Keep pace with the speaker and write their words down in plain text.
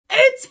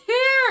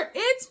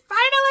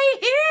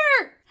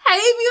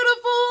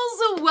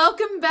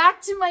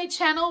my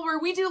channel where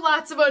we do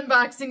lots of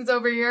unboxings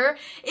over here.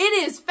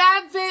 It is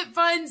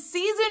FabFitFun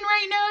season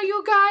right now,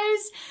 you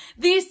guys.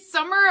 The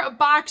summer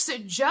box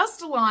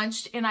just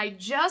launched and I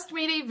just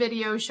made a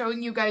video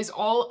showing you guys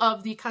all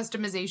of the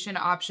customization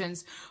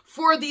options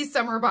for the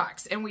summer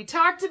box. And we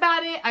talked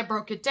about it, I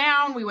broke it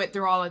down, we went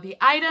through all of the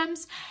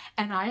items,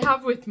 and I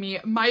have with me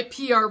my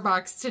PR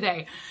box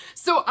today.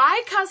 So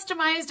I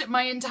customized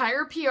my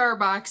entire PR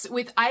box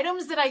with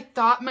items that I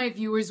thought my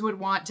viewers would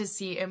want to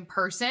see in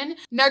person.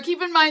 Now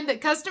keep in mind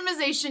that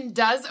customization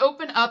does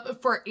open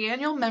up for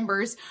annual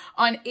members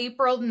on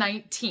April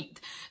 19th.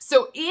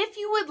 So if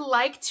you would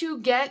like to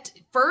get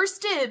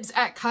first dibs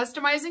at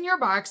customizing your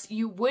box,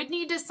 you would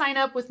need to sign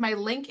up with my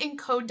link and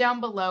code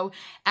down below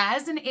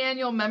as an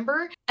annual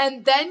member,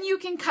 and then you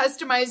can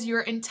customize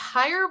your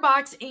entire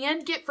box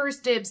and get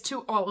first dibs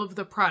to all of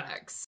the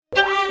products.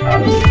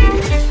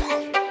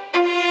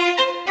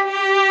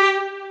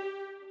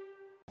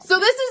 So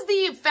this is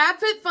the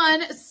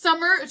FabFitFun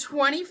Summer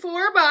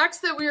 24 box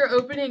that we are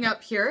opening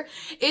up here.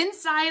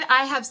 Inside,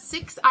 I have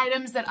 6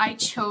 items that I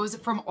chose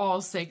from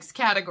all 6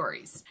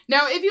 categories.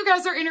 Now, if you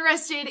guys are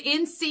interested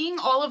in seeing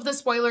all of the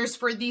spoilers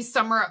for the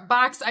summer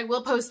box, I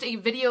will post a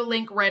video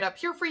link right up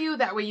here for you.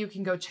 That way you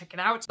can go check it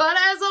out. But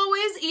as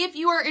always, if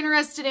you are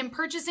interested in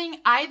purchasing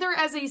either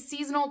as a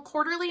seasonal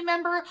quarterly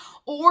member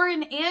or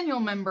an annual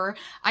member,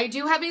 I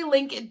do have a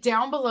link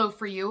down below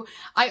for you.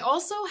 I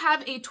also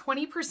have a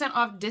 20%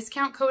 off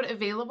discount code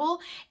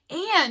available,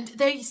 and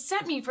they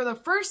sent me for the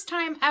first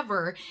time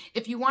ever,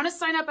 if you want to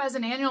sign up as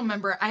an annual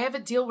member, I have a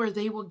deal where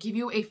they will give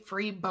you a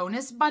free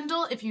bonus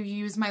bundle if you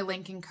use my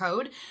link and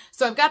code.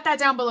 So I've got that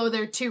down below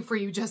there too for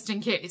you just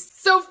in case.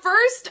 So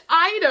first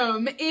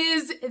item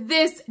is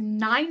this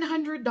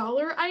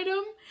 $900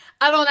 item.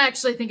 I don't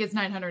actually think it's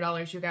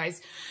 $900, you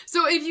guys.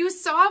 So if you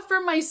saw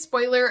from my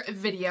spoiler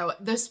video,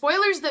 the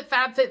spoilers that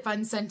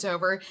FabFitFun sent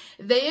over,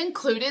 they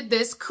included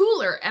this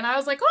cooler. And I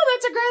was like, oh,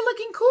 that's a great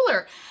looking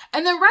cooler.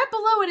 And then right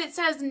below it, it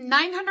says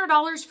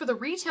 $900 for the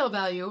retail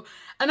value.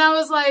 And I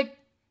was like,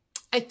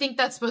 I think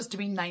that's supposed to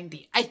be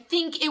 90. I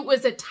think it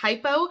was a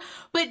typo,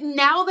 but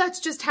now that's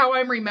just how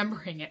I'm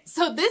remembering it.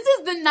 So this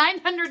is the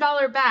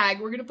 $900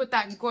 bag. We're going to put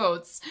that in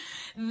quotes.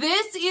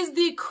 This is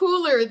the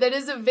cooler that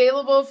is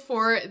available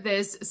for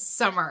this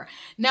summer.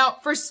 Now,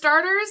 for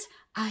starters,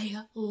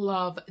 I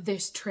love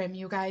this trim,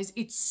 you guys.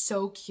 It's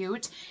so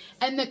cute.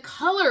 And the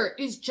color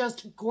is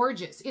just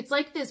gorgeous. It's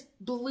like this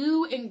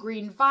blue and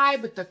green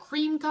vibe with the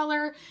cream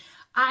color.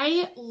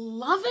 I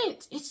love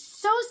it. It's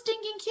so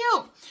stinking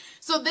cute.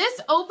 So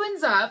this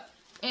opens up,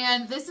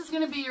 and this is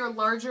going to be your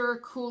larger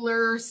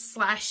cooler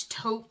 /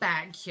 tote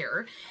bag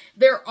here.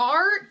 There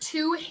are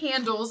 2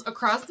 handles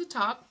across the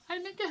top.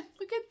 And again,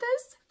 look at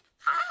this.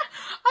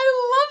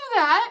 I love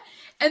that.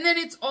 And then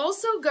it's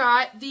also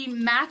got the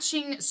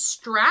matching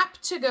strap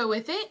to go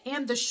with it,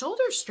 and the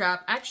shoulder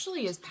strap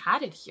actually is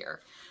padded here.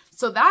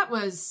 So that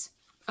was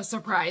a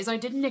surprise. I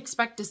didn't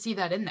expect to see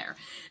that in there.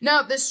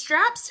 Now, the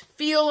straps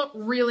feel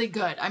really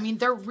good. I mean,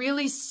 they're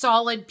really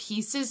solid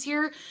pieces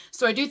here,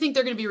 so I do think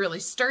they're going to be really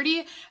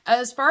sturdy.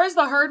 As far as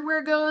the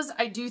hardware goes,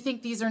 I do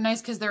think these are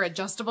nice because they're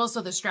adjustable,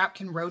 so the strap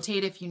can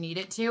rotate if you need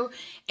it to.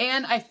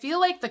 And I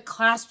feel like the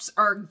clasps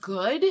are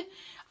good.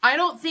 I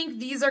don't think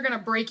these are going to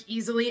break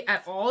easily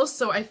at all,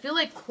 so I feel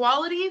like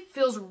quality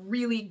feels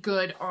really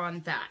good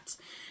on that.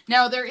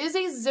 Now, there is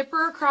a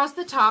zipper across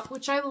the top,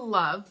 which I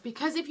love,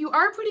 because if you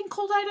are putting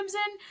cold items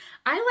in,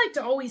 I like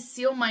to always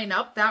seal mine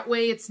up. That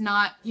way it's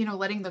not, you know,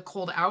 letting the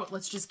cold out.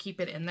 Let's just keep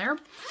it in there.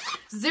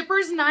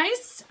 Zipper's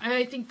nice.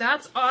 I think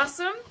that's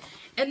awesome.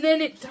 And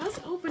then it does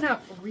open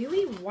up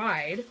really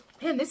wide.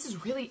 Man, this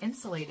is really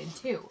insulated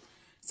too.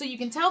 So you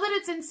can tell that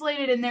it's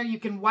insulated in there. You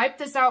can wipe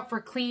this out for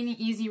clean,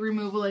 easy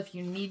removal if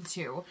you need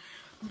to.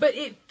 But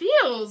it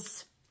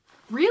feels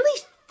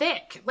really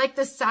thick. Like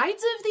the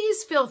sides of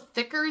these feel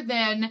thicker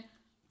than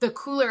the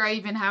cooler I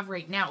even have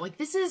right now. Like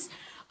this is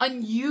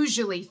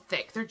unusually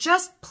thick. They're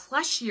just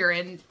plushier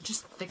and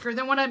just thicker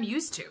than what I'm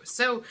used to.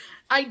 So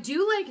I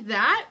do like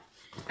that.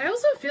 I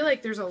also feel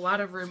like there's a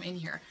lot of room in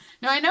here.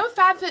 Now, I know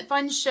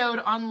FabFitFun showed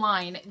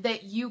online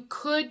that you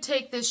could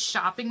take this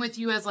shopping with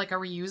you as like a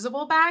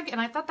reusable bag,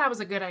 and I thought that was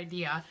a good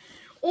idea.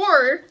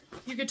 Or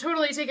you could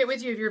totally take it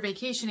with you if you're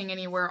vacationing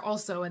anywhere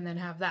also and then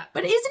have that.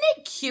 But isn't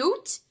it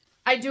cute?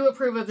 I do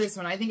approve of this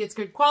one. I think it's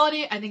good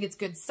quality. I think it's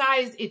good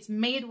size. It's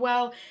made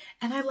well,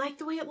 and I like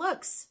the way it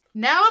looks.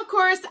 Now, of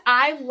course,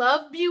 I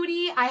love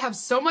beauty. I have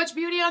so much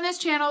beauty on this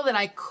channel that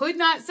I could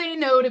not say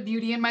no to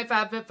beauty in my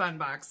FabFitFun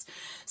box.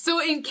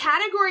 So in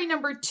category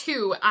number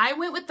 2, I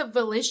went with the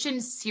Volition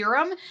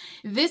Serum.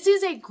 This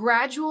is a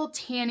gradual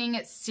tanning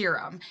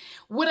serum.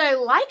 What I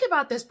like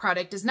about this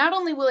product is not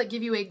only will it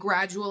give you a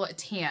gradual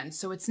tan,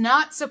 so it's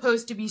not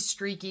supposed to be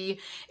streaky,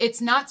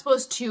 it's not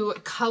supposed to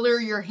color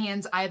your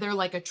hands either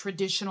like a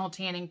traditional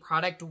tanning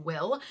product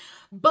will,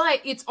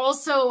 but it's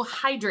also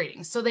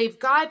hydrating. So they've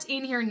got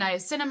in here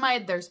niacinamide,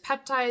 niacinamide, there's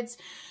peptides.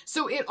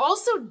 So it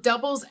also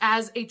doubles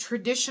as a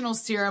traditional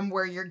serum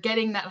where you're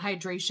getting that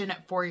hydration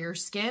for your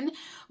skin.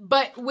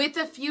 But with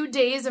a few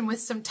days and with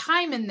some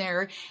time in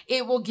there,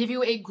 it will give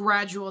you a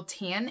gradual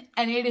tan,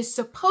 and it is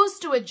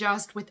supposed to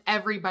adjust with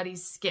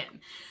everybody's skin.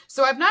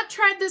 So I've not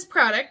tried this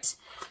product.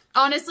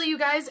 Honestly, you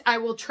guys, I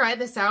will try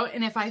this out,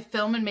 and if I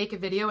film and make a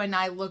video and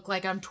I look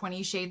like I'm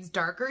 20 shades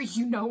darker,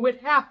 you know what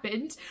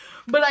happened.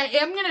 But I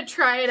am going to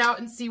try it out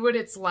and see what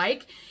it's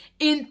like.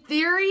 In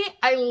theory,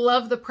 I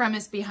love the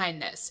premise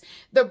behind this.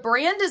 The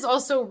brand is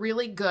also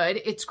really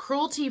good. It's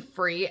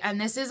cruelty-free, and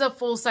this is a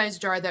full-size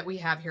jar that we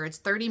have here. It's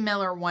 30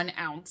 ml or 1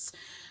 ounce.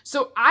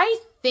 So I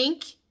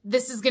think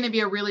this is going to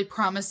be a really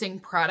promising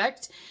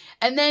product.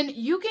 And then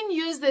you can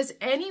use this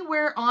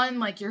anywhere on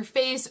like your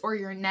face or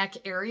your neck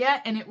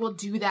area, and it will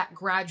do that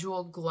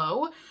gradual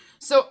glow.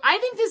 So I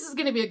think this is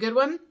going to be a good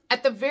one.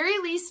 At the very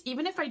least,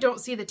 even if I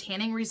don't see the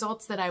tanning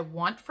results that I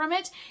want from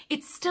it,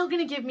 it's still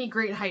going to give me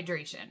great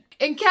hydration.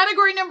 In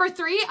category number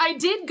 3, I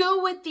did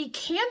go with the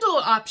candle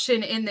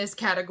option in this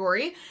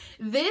category.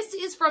 This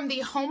is from the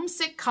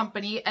Homesick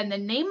Company, and the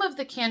name of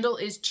the candle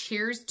is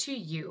Cheers to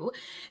You.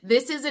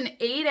 This is an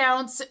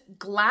 8-ounce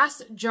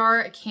glass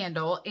jar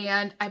candle,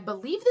 and I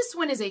believe this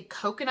one is a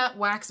coconut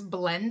wax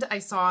blend I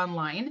saw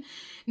online.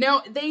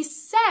 Now, they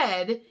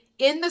said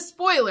in the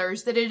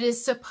spoilers that it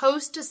is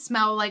supposed to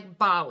smell like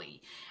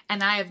Bali.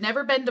 And I have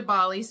never been to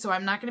Bali, so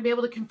I'm not going to be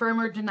able to confirm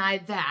or deny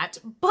that.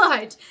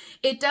 But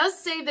it does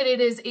say that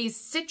it is a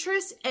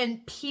citrus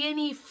and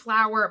peony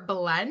flower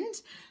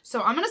blend.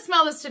 So I'm going to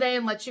smell this today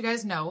and let you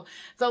guys know.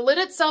 The lid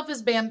itself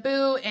is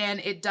bamboo, and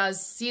it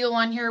does seal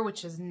on here,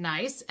 which is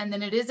nice. And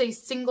then it is a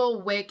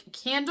single wick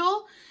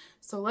candle.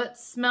 So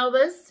let's smell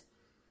this.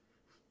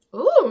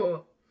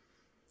 Ooh.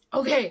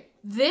 Okay,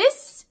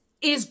 this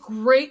is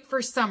great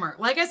for summer.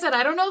 Like I said,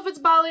 I don't know if it's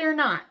Bali or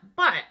not,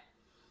 but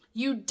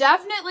you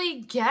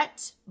definitely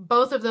get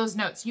both of those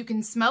notes. You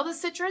can smell the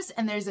citrus,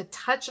 and there's a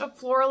touch of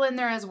floral in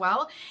there as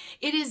well.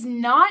 It is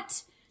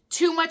not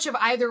too much of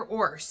either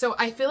or. So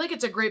I feel like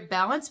it's a great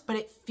balance, but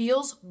it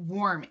feels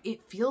warm.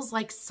 It feels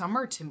like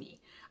summer to me.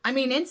 I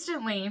mean,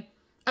 instantly,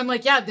 I'm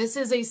like, yeah, this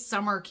is a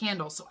summer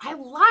candle. So I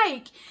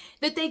like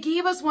that they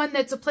gave us one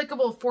that's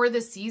applicable for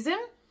the season.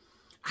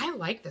 I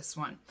like this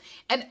one.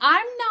 And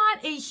I'm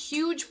not a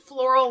huge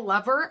floral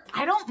lover.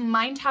 I don't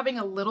mind having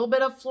a little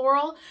bit of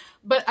floral,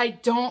 but I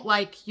don't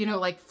like, you know,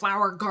 like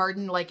flower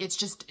garden. Like it's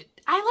just,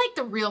 I like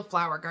the real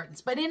flower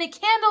gardens, but in a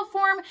candle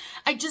form,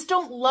 I just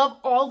don't love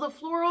all the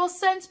floral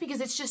scents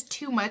because it's just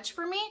too much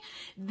for me.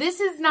 This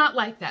is not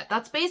like that.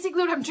 That's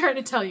basically what I'm trying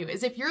to tell you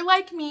is if you're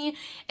like me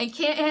and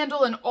can't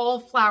handle an all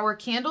flower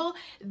candle,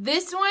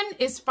 this one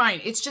is fine.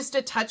 It's just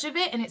a touch of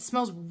it and it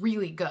smells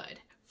really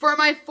good. For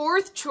my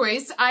 4th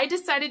choice, I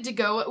decided to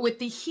go with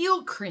the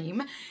Heal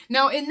Cream.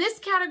 Now, in this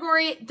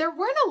category, there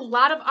weren't a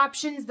lot of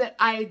options that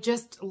I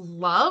just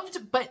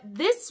loved, but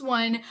this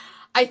one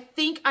I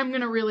think I'm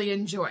going to really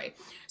enjoy.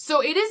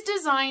 So it is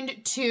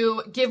designed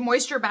to give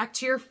moisture back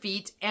to your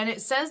feet, and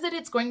it says that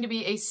it's going to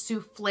be a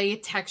souffle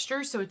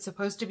texture, so it's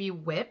supposed to be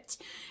whipped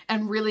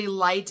and really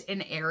light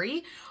and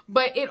airy.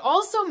 But it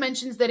also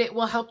mentions that it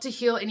will help to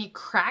heal any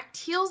cracked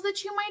heels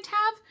that you might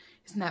have.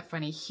 Isn't that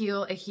funny?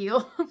 Heal a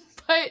heel.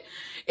 But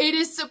it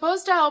is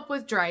supposed to help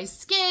with dry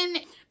skin.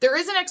 There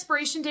is an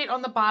expiration date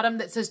on the bottom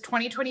that says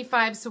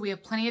 2025, so we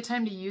have plenty of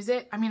time to use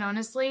it. I mean,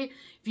 honestly,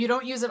 if you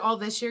don't use it all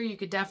this year, you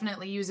could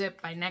definitely use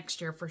it by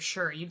next year for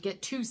sure. You'd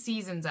get 2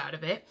 seasons out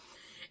of it.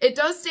 It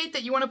does state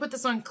that you want to put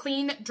this on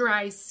clean,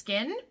 dry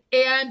skin,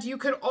 and you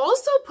could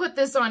also put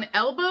this on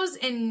elbows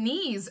and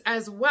knees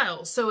as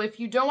well. So if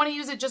you don't want to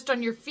use it just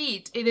on your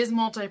feet, it is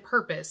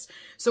multi-purpose.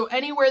 So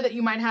anywhere that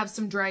you might have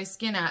some dry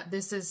skin at,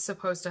 this is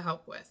supposed to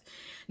help with.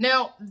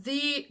 Now,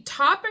 the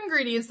top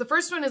ingredients, the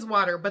first one is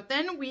water, but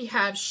then we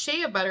have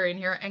shea butter in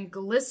here and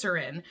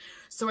glycerin.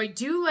 So I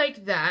do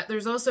like that.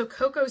 There's also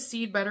cocoa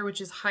seed butter,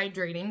 which is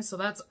hydrating, so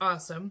that's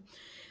awesome.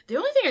 The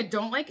only thing I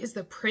don't like is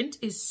the print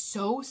is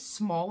so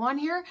small on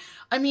here.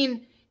 I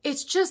mean,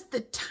 it's just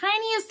the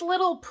tiniest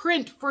little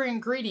print for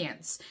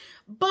ingredients.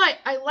 But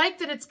I like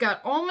that it's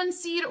got almond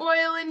seed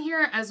oil in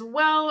here as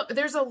well.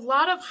 There's a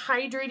lot of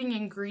hydrating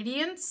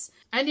ingredients.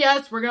 And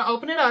yes, we're going to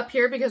open it up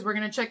here because we're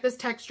going to check this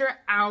texture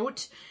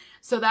out.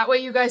 So that way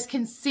you guys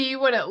can see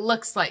what it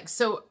looks like.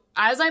 So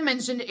as I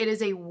mentioned, it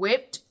is a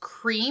whipped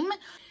cream.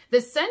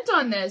 The scent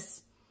on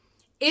this,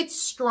 it's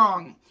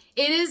strong.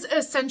 It is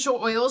essential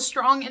oil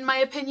strong in my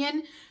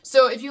opinion.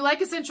 So if you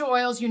like essential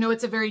oils, you know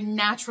it's a very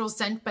natural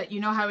scent, but you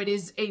know how it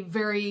is a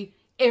very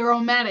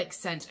aromatic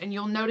scent and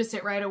you'll notice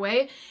it right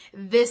away.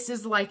 This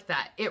is like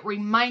that. It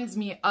reminds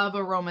me of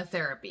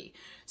aromatherapy.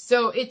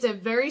 So it's a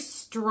very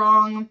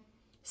strong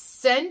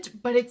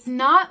scent, but it's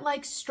not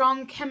like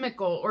strong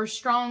chemical or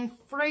strong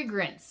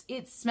fragrance.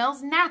 It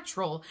smells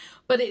natural,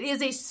 but it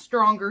is a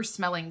stronger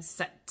smelling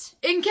scent.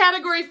 In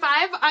category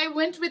 5, I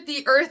went with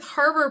the Earth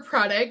Harbor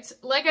product.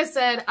 Like I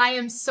said, I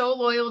am so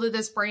loyal to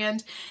this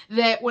brand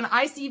that when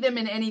I see them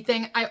in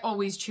anything, I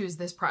always choose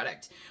this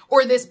product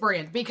or this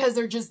brand because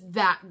they're just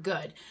that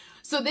good.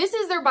 So this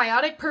is their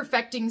Biotic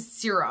Perfecting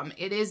Serum.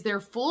 It is their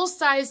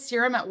full-size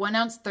serum at 1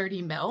 ounce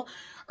 30 ml.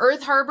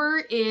 Earth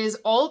Harbor is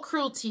all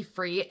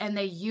cruelty-free and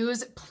they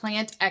use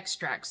plant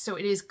extracts, so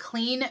it is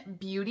clean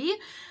beauty.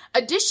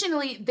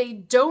 Additionally, they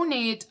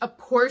donate a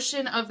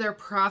portion of their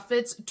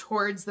profits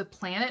towards the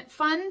Planet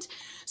Fund.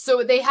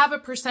 So they have a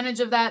percentage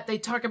of that. They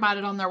talk about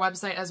it on their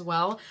website as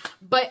well.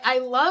 But I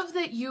love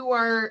that you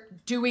are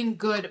doing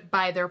good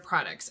by their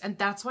products. And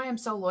that's why I'm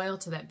so loyal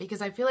to them,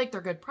 because I feel like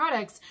they're good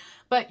products,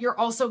 but you're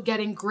also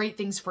getting great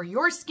things for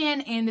your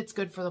skin and it's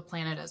good for the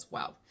planet as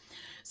well.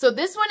 So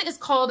this one is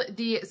called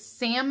the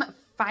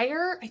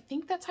Samphire. I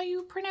think that's how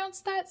you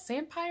pronounce that.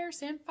 Samphire,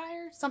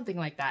 something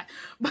like that.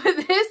 But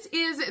this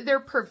is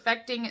their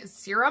Perfecting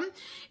Serum.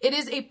 It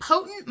is a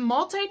potent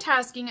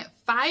multitasking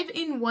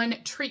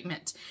 5-in-1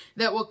 treatment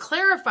that will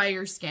clarify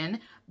your skin,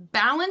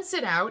 balance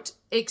it out,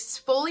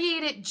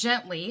 exfoliate it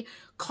gently,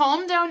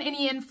 calm down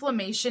any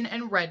inflammation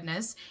and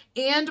redness,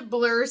 and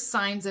blur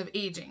signs of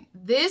aging.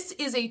 This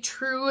is a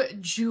true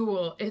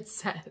jewel, it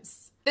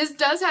says. This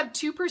does have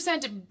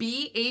 2%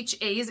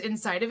 BHAs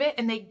inside of it,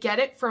 and they get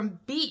it from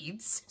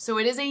beets, so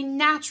it is a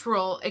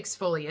natural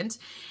exfoliant.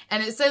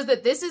 And it says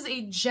that this is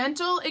a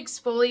gentle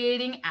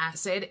exfoliating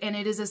acid, and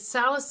it is a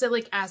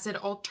salicylic acid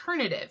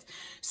alternative.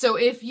 So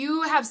if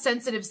you have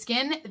sensitive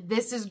skin,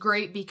 this is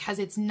great because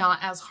it's not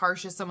as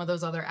harsh as some of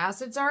those other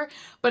acids are,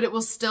 but it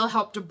will still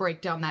help to break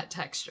down that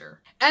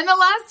texture. And the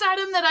last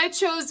item that I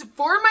chose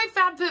for my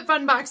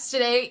FabFitFun box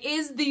today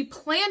is the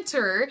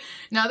planter.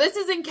 Now this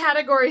is in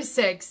category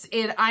 6.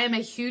 I am a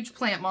huge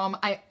plant mom.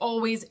 I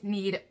always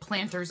need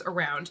planters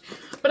around.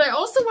 But I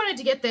also wanted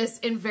to get this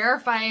and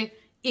verify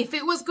if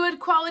it was good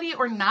quality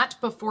or not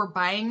before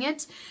buying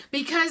it,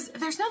 because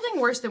there's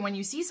nothing worse than when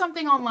you see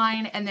something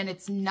online and then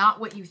it's not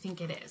what you think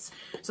it is.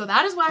 So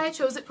that is why I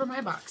chose it for my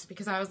box,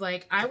 because I was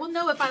like, I will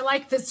know if I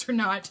like this or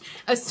not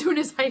as soon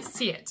as I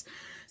see it.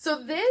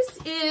 So this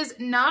is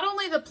not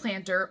only the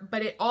planter,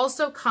 but it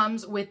also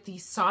comes with the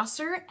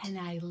saucer, and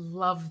I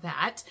love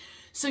that.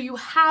 So you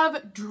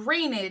have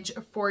drainage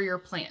for your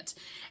plant.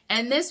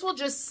 And this will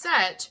just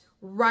set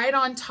right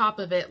on top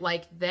of it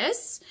like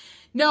this.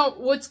 Now,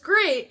 what's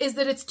great is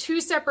that it's 2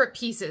 separate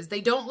pieces.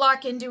 They don't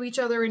lock into each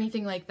other or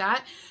anything like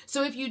that.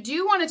 So if you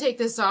do want to take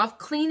this off,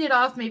 clean it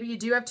off, maybe you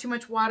do have too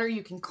much water,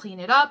 you can clean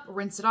it up,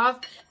 rinse it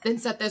off, then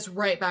set this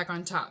right back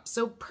on top.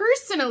 So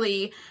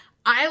personally,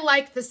 I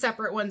like the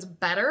separate ones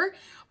better,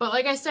 but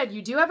like I said,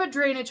 you do have a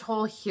drainage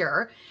hole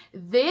here.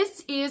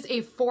 This is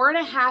a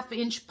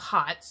 4.5-inch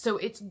pot, so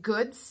it's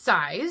good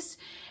size,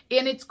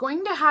 and it's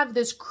going to have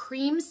this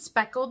cream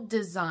speckled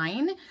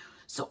design.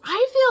 So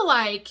I feel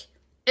like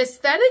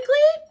aesthetically,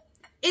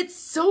 it's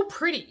so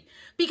pretty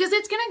because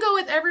it's gonna go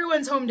with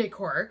everyone's home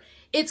decor.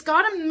 It's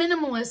got a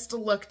minimalist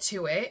look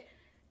to it.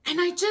 And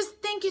I just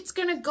think it's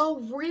gonna go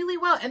really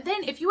well. And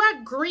then if you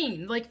add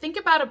green, like think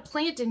about a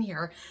plant in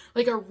here,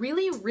 like a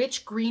really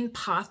rich green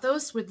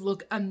pothos would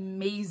look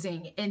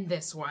amazing in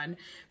this one,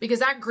 because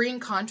that green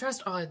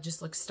contrast, oh, it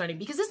just looks stunning,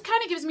 because this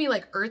kind of gives me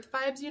like earth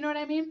vibes, you know what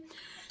I mean?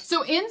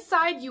 So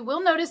inside, you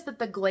will notice that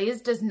the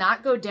glaze does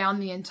not go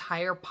down the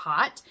entire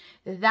pot.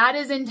 That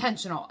is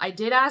intentional. I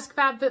did ask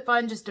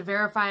FabFitFun just to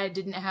verify I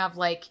didn't have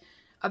like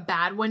a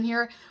bad one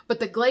here, but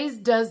the glaze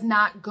does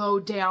not go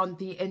down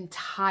the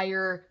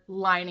entire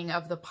lining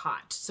of the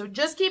pot. So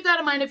just keep that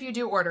in mind if you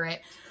do order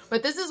it.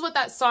 But this is what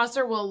that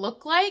saucer will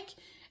look like.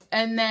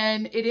 And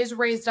then it is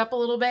raised up a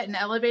little bit and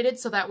elevated,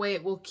 so that way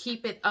it will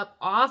keep it up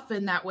off,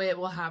 and that way it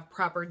will have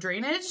proper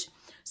drainage.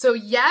 So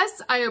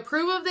yes, I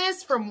approve of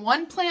this. From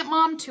one plant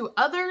mom to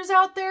others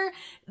out there,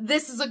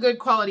 this is a good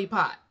quality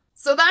pot.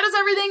 So that is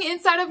everything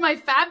inside of my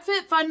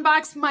FabFitFun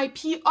box, my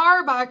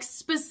PR box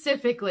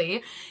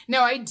specifically.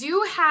 Now I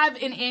do have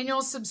an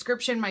annual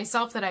subscription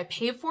myself that I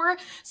pay for,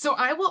 so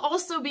I will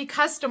also be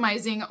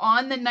customizing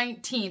on the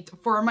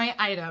 19th for my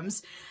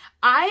items.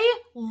 I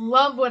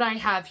love what I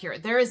have here.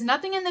 There is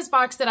nothing in this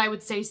box that I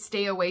would say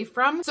stay away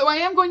from. So I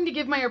am going to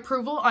give my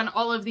approval on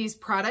all of these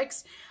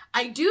products.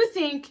 I do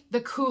think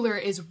the cooler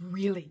is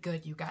really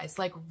good, you guys,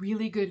 like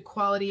really good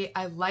quality.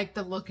 I like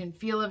the look and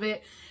feel of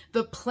it.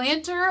 The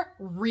planter,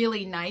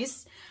 really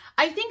nice.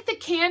 I think the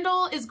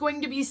candle is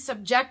going to be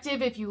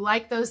subjective if you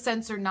like those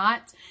scents or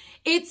not.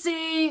 It's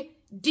a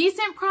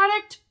decent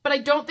product, but I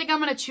don't think I'm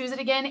going to choose it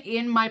again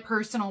in my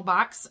personal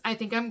box. I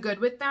think I'm good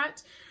with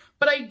that.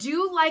 But I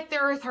do like the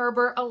Earth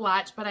Harbor a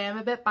lot, but I am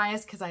a bit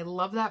biased because I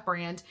love that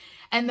brand.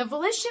 And the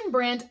Volition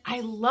brand, I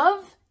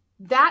love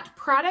that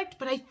product,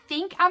 but I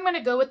think I'm going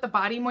to go with the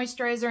body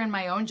moisturizer in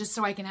my own just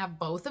so I can have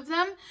both of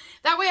them.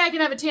 That way I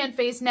can have a tan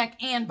face, neck,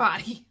 and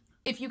body.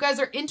 If you guys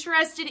are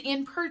interested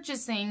in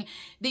purchasing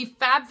the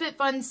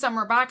FabFitFun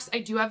summer box, I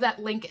do have that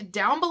link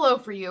down below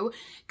for you.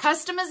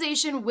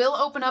 Customization will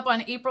open up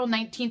on April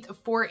 19th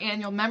for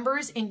annual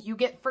members, and you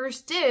get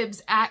first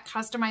dibs at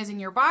customizing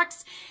your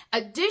box.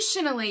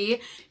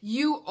 Additionally,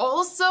 you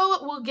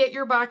also will get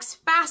your box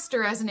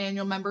faster as an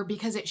annual member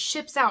because it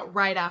ships out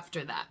right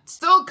after that.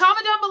 So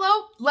comment down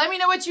below. Let me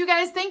know what you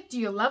guys think. Do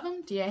you love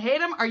them? Do you hate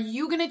them? Are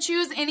you going to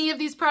choose any of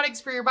these products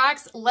for your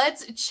box?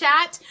 Let's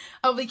chat.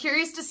 I'll be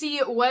curious to see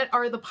what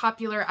are the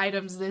popular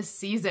items this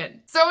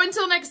season. So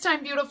until next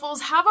time,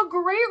 beautifuls, have a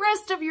great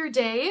rest of your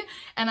day,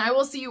 and I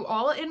will see you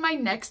all in my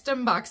next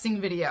unboxing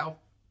video.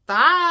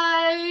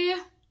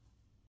 Bye!